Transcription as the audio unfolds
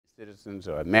citizens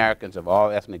or Americans of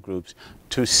all ethnic groups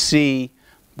to see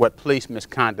what police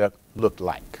misconduct looked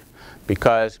like.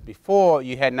 Because before,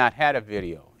 you had not had a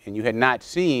video, and you had not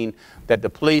seen that the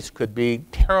police could be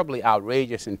terribly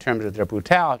outrageous in terms of their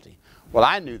brutality. Well,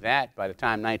 I knew that by the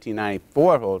time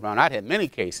 1994 rolled around. I'd had many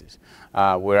cases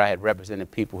where I had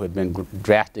represented people who had been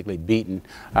drastically beaten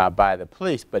by the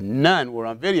police, but none were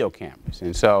on video cameras.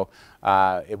 And so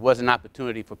it was an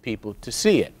opportunity for people to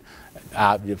see it.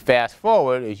 Fast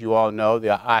forward, as you all know,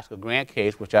 the Oscar Grant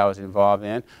case, which I was involved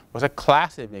in, was a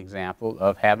classic example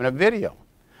of having a video.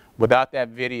 Without that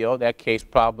video, that case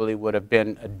probably would have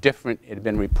been different. It had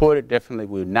been reported differently.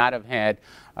 We would not have had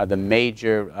the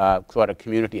major sort of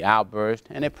community outburst,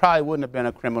 and it probably wouldn't have been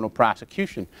a criminal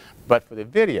prosecution but for the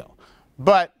video.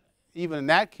 But even in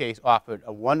that case, offered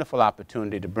a wonderful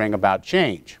opportunity to bring about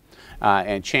change,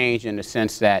 and change in the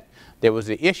sense that there was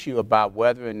the issue about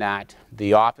whether or not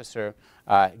the officer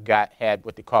had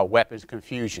what they call weapons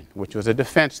confusion, which was a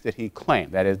defense that he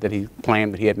claimed. That is, that he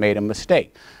claimed that he had made a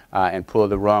mistake and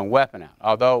pulled the wrong weapon out.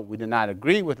 Although we did not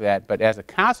agree with that, but as a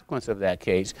consequence of that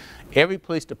case, every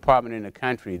police department in the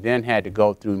country then had to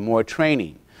go through more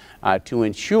training to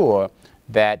ensure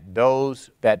that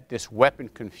this weapon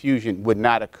confusion would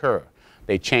not occur.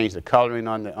 They changed the coloring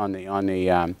on the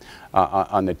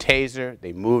taser.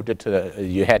 They moved it to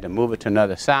you had to move it to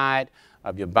another side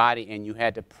of your body, and you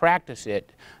had to practice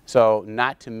it so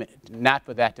not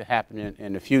for that to happen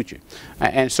in the future.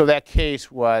 And so that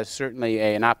case was certainly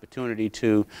an opportunity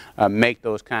to make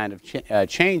those kind of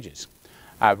changes.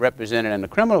 I represented in a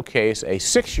criminal case a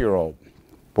 6-year-old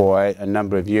boy a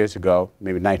number of years ago,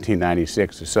 maybe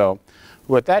 1996 or so,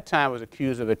 who at that time was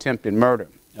accused of attempted murder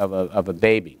of a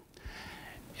baby.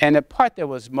 And the part that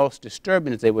was most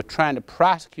disturbing is they were trying to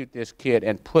prosecute this kid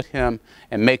and put him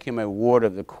and make him a ward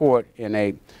of the court in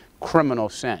a criminal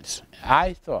sense.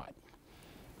 I thought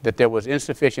that there was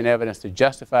insufficient evidence to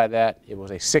justify that. It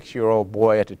was a 6-year-old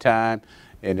boy at the time,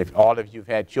 and if all of you have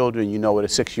had children, you know what a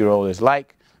 6-year-old is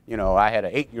like. You know, I had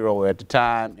an 8-year-old at the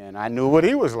time, and I knew what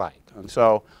he was like. And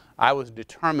so I was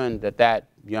determined that that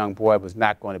young boy was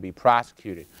not going to be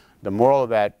prosecuted. The moral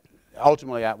of that,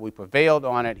 ultimately, we prevailed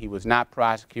on it. He was not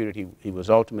prosecuted. He was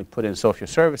ultimately put in social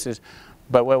services.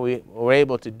 But what we were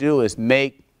able to do is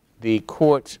make the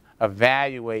courts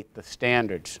evaluate the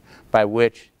standards by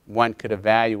which one could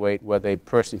evaluate whether a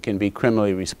person can be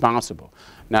criminally responsible.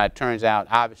 Now, it turns out,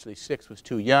 obviously, 6 was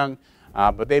too young,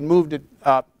 but they moved it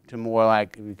up to more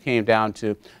like, it came down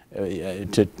to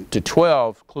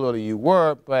 12. Clearly, you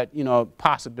were, but, you know,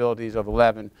 possibilities of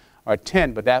 11 or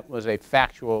 10. But that was a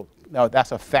factual. No,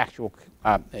 that's a factual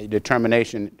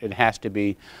determination. It has to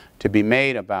be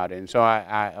made about it. And so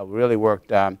I really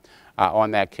worked on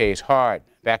that case hard.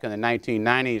 Back in the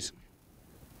 1990s,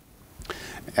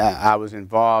 I was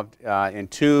involved in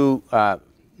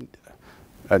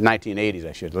 1980s,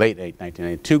 I should, late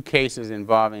 1980s, 2 cases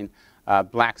involving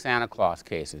black Santa Claus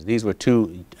cases. These were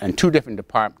two different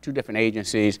departments, 2 different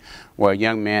agencies where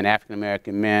young men,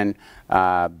 African-American men,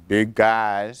 big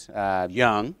guys,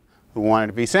 young, who wanted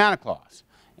to be Santa Claus.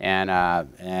 And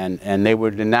they were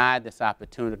denied this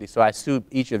opportunity. So I sued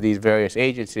each of these various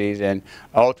agencies, and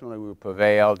ultimately we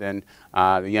prevailed, and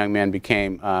the young men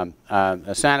became a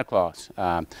Santa Claus,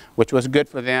 which was good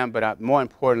for them, but more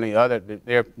importantly,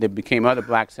 there became other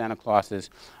black Santa Clauses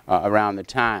around the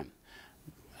time.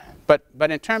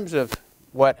 But in terms of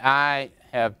what I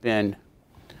have been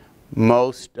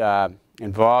most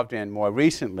involved in more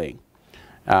recently,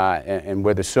 and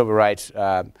where the civil rights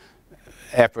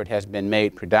effort has been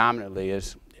made predominantly,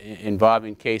 is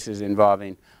involving cases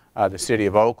involving the city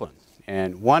of Oakland,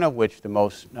 and one of which, the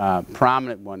most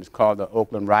prominent one, is called the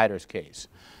Oakland Riders case.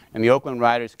 In the Oakland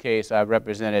Riders case, I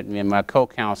represented, me and my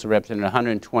co-counsel represented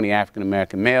 120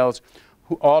 African-American males,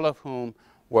 all of whom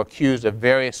were accused of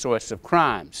various sorts of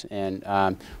crimes, and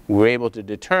we were able to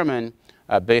determine,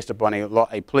 based upon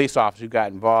a police officer who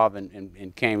got involved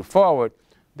and came forward,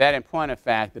 that in point of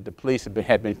fact that the police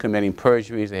had been committing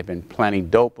perjuries, they had been planting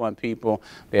dope on people,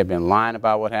 they had been lying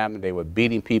about what happened, they were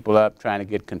beating people up, trying to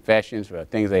get confessions for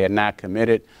things they had not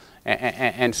committed.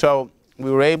 And so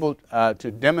we were able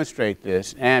to demonstrate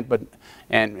this and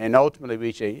ultimately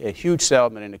reach a huge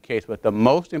settlement in the case. But the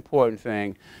most important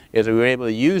thing is that we were able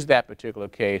to use that particular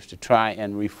case to try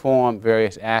and reform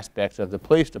various aspects of the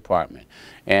police department.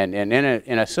 And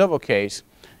in a civil case,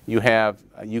 you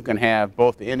can have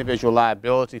both the individual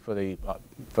liability for the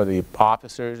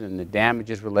officers and the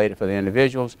damages related for the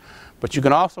individuals, but you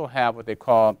can also have what they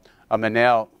call a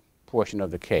Manel portion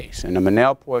of the case. And the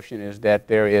Monell portion is that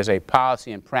there is a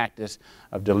policy and practice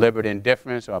of deliberate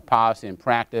indifference or a policy and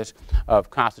practice of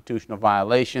constitutional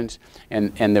violations.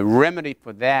 And the remedy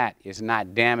for that is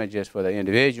not damages for the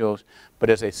individuals, but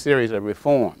is a series of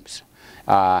reforms.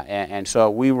 And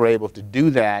so we were able to do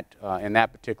that in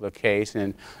that particular case,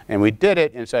 and we did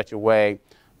it in such a way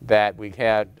that we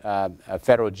had a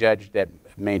federal judge that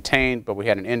maintained, but we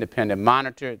had an independent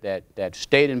monitor that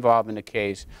stayed involved in the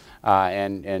case,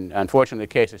 and unfortunately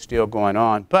the case is still going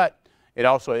on, but it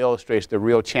also illustrates the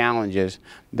real challenges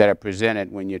that are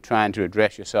presented when you're trying to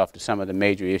address yourself to some of the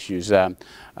major issues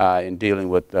in dealing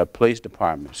with police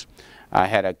departments. I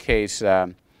had a case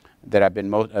that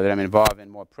I'm involved in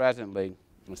more presently.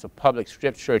 It's a public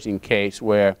strip searching case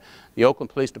where the Oakland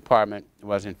Police Department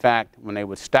was, in fact, when they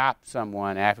would stop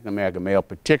someone, African-American male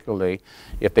particularly,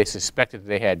 if they suspected that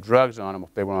they had drugs on them,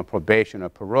 if they were on probation or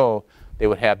parole, they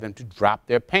would have them to drop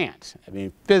their pants. I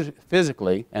mean,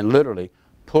 physically and literally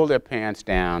pull their pants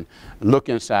down, look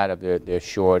inside of their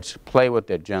shorts, play with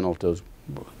their genitals,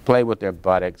 play with their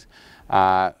buttocks.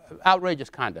 Outrageous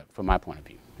conduct from my point of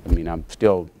view. I mean, I'm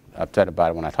still upset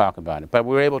about it when I talk about it. But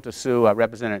we were able to sue.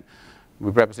 We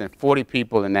represented 40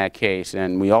 people in that case,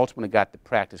 and we ultimately got the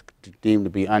practice deemed to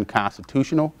be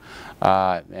unconstitutional,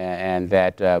 and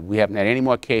that we haven't had any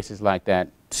more cases like that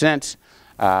since.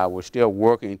 We're still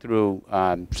working through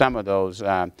some of those,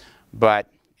 but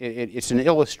it's an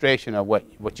illustration of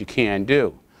what you can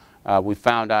do. We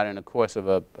found out in the course of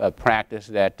a practice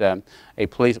that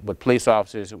police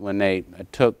officers, when they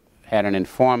had an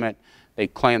informant, they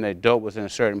claimed that dope was in a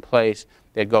certain place,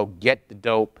 they'd go get the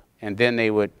dope, and then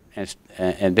they would ask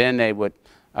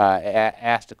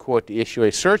the court to issue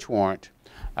a search warrant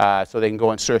so they can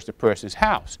go and search the person's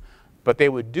house. But they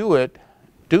would do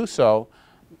so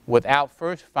without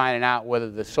first finding out whether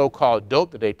the so-called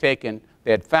dope that they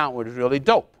had found was really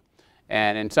dope.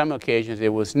 And in some occasions it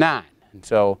was not. And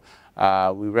so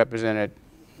we represented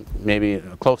maybe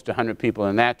close to 100 people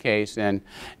in that case, and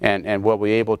what we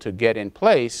were able to get in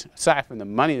place, aside from the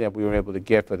money that we were able to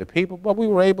get for the people, but we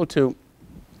were able to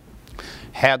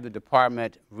have the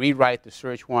department rewrite the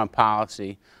search warrant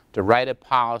policy, to write a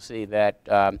policy that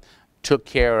took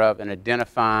care of and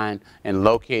identifying and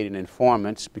locating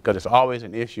informants, because it's always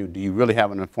an issue, do you really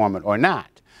have an informant or not?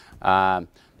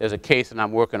 There's a case that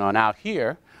I'm working on out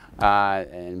here,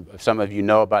 and some of you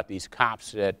know about these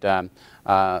cops that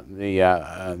I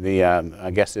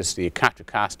guess it's the Contra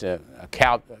Costa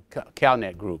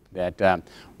CalNet group that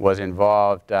was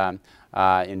involved in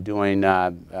doing,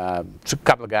 a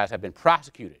couple of guys have been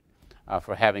prosecuted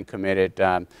for having committed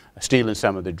stealing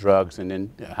some of the drugs and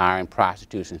then hiring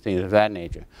prostitutes and things of that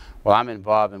nature. Well, I'm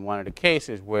involved in one of the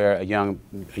cases where a young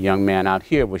man out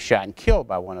here was shot and killed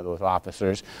by one of those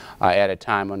officers at a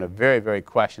time under very, very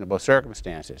questionable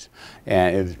circumstances.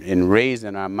 And it was raised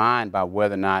in our mind about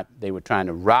whether or not they were trying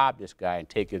to rob this guy and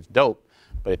take his dope,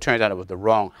 but it turns out it was the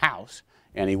wrong house,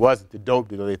 and he wasn't the dope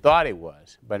dealer they thought he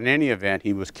was. But in any event,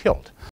 he was killed.